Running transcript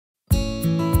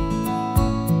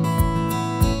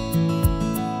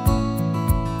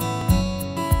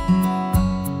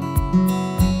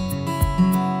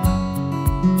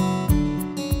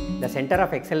Center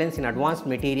of Excellence in Advanced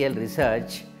Material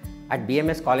Research at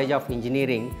BMS College of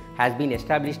Engineering has been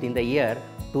established in the year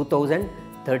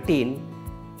 2013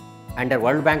 under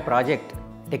World Bank project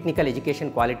Technical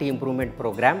Education Quality Improvement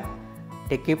Program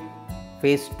TEQIP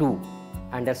Phase 2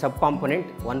 under subcomponent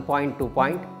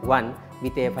 1.2.1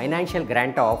 with a financial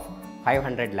grant of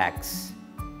 500 lakhs.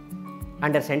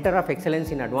 Under Center of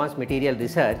Excellence in Advanced Material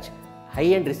Research,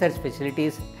 high-end research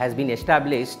facilities has been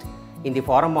established in the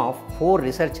form of 4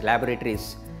 research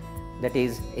laboratories, that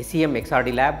is SEM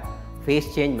XRD lab,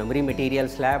 phase change memory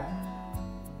materials lab,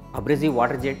 abrasive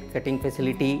water jet cutting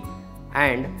facility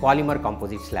and polymer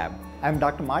composites lab. I am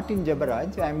Dr. Martin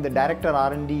Jabaraj. I am the Director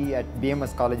R&D at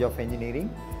BMS College of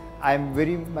Engineering. I am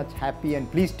very much happy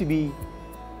and pleased to be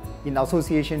in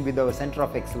association with our Center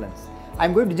of Excellence. I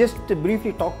am going to just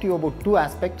briefly talk to you about 2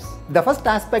 aspects. The first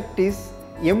aspect is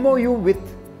MOU with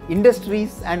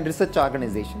industries and research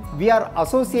organizations. We are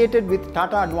associated with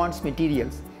Tata Advanced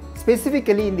Materials,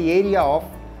 specifically in the area of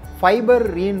fiber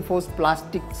reinforced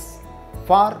plastics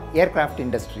for aircraft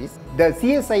industries. The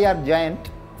CSIR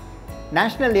giant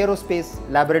National Aerospace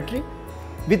Laboratory.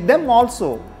 With them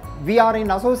also, we are in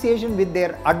association with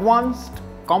their advanced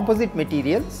composite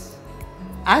materials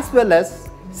as well as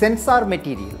sensor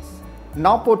materials,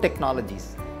 NAPO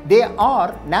technologies. They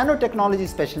are nanotechnology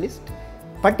specialists.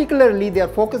 Particularly, they are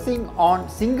focusing on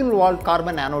single-wall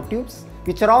carbon nanotubes,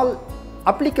 which are all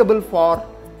applicable for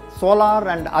solar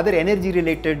and other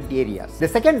energy-related areas. The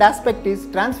second aspect is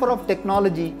transfer of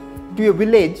technology to a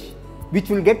village which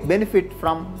will get benefit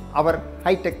from our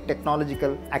high-tech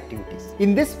technological activities.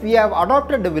 In this, we have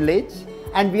adopted a village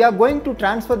and we are going to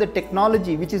transfer the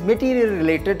technology which is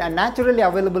material-related and naturally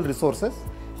available resources.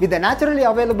 With the naturally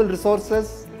available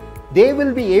resources, they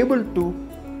will be able to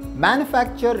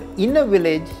manufacture in a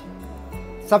village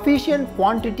sufficient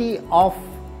quantity of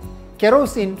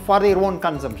kerosene for their own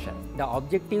consumption. The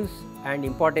objectives and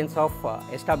importance of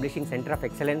establishing Center of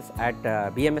Excellence at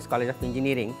BMS College of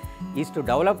Engineering is to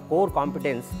develop core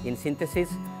competence in synthesis,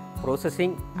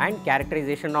 processing and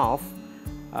characterization of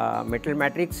metal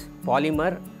matrix,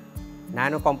 polymer,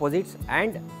 nanocomposites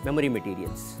and memory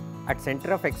materials. At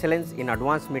Center of Excellence in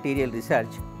Advanced Material Research,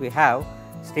 we have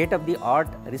state-of-the-art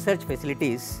research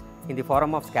facilities in the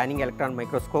form of scanning electron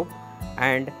microscope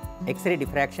and X-ray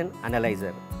diffraction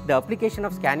analyzer. The application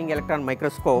of scanning electron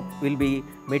microscope will be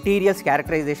materials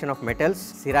characterization of metals,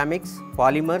 ceramics,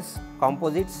 polymers,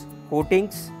 composites,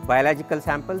 coatings, biological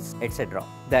samples, etc.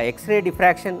 The X-ray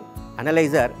diffraction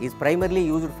analyzer is primarily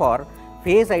used for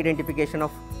phase identification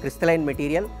of crystalline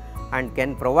material and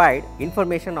can provide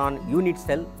information on unit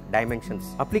cell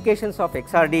dimensions. Applications of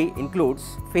XRD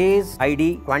includes phase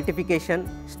ID quantification,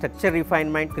 structure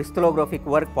refinement, crystallographic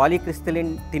work,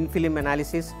 polycrystalline thin film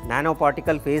analysis,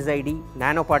 nanoparticle phase ID,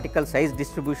 nanoparticle size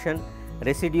distribution,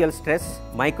 residual stress,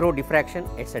 micro diffraction,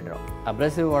 etc.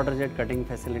 Abrasive water jet cutting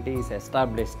facility is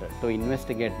established to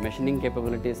investigate machining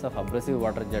capabilities of abrasive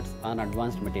water jets on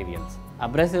advanced materials.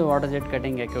 Abrasive water jet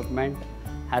cutting equipment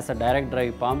has a direct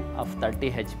drive pump of 30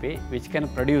 HP which can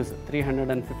produce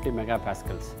 350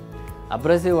 megapascals.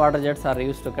 Abrasive water jets are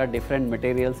used to cut different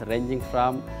materials ranging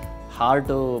from hard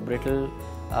to brittle,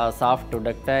 soft to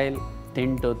ductile,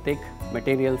 thin to thick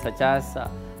materials such as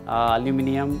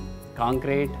aluminum,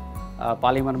 concrete,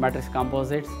 polymer matrix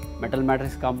composites, metal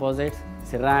matrix composites,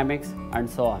 ceramics and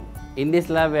so on. In this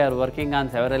lab, we are working on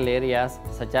several areas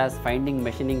such as finding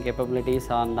machining capabilities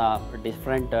on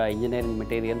different engineering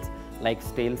materials like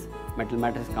steels, metal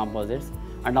matrix composites,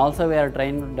 and also we are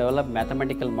trying to develop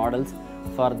mathematical models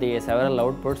for the several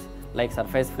outputs like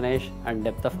surface finish and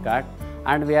depth of cut,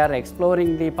 and we are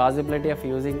exploring the possibility of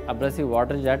using abrasive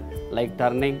water jet like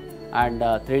turning and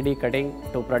 3D cutting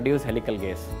to produce helical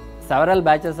gas. Several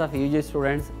batches of UG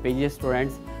students, PG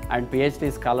students and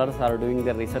PhD scholars are doing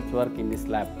their research work in this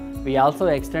lab. We also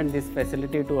extend this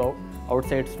facility to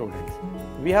outside students.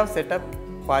 We have set up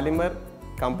Polymer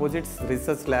Composites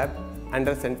Research Lab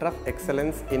under Center of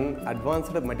Excellence in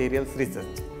Advanced Materials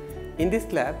Research. In this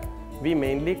lab, we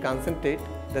mainly concentrate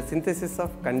the synthesis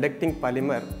of conducting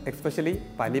polymer, especially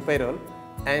polypyrrole,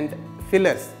 and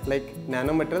fillers like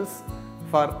nanometals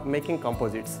for making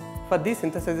composites. For these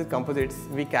synthesized composites,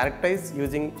 we characterize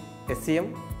using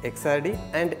SEM, XRD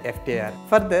and FTIR.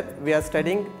 Further, we are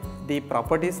studying the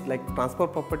properties like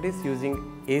transport properties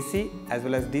using AC as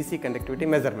well as DC conductivity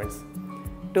measurements.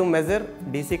 To measure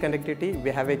DC conductivity, we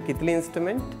have a Kittley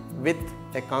instrument with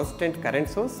a constant current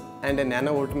source and a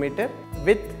nanovoltmeter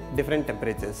with different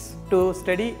temperatures. To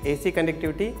study AC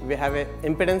conductivity, we have an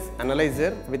impedance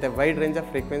analyzer with a wide range of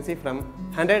frequency from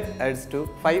 100 Hz to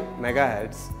 5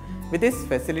 MHz. With this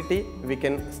facility, we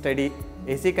can study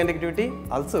AC conductivity.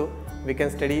 Also, we can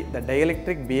study the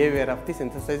dielectric behavior of the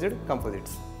synthesized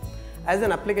composites. As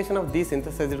an application of these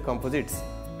synthesized composites,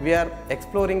 we are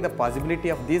exploring the possibility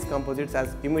of these composites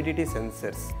as humidity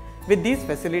sensors. With these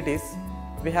facilities,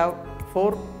 we have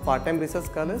 4 part-time research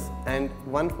scholars and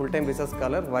 1 full-time research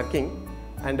scholar working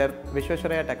under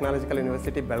Vishwesvaraya Technological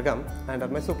University, Belgaum, under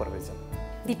my supervision.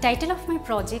 The title of my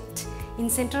project in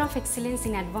Center of Excellence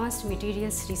in Advanced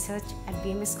Materials Research at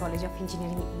BMS College of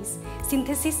Engineering is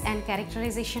Synthesis and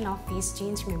Characterization of Phase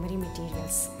Change Memory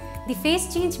Materials. The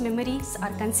phase change memories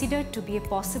are considered to be a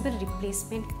possible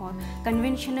replacement for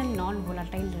conventional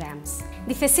non-volatile RAMs.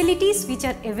 The facilities which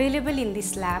are available in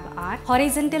this lab are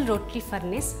horizontal rotary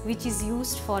furnace, which is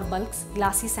used for bulk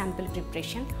glassy sample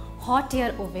preparation, hot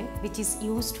air oven, which is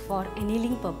used for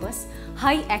annealing purpose,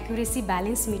 high accuracy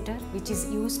balance meter, which is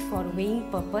used for weighing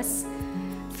purpose,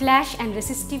 flash and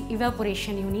resistive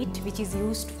evaporation unit, which is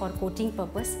used for coating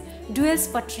purpose, dual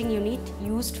sputtering unit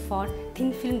used for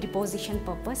thin film deposition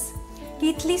purpose,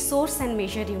 Keithley source and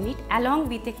measure unit along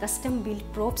with a custom built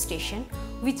probe station,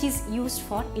 which is used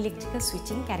for electrical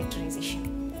switching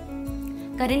characterization.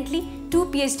 Currently, 2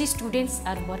 PhD students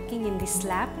are working in this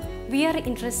lab. We are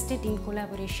interested in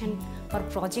collaboration for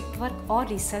project work or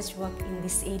research work in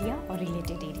this area or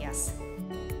related areas.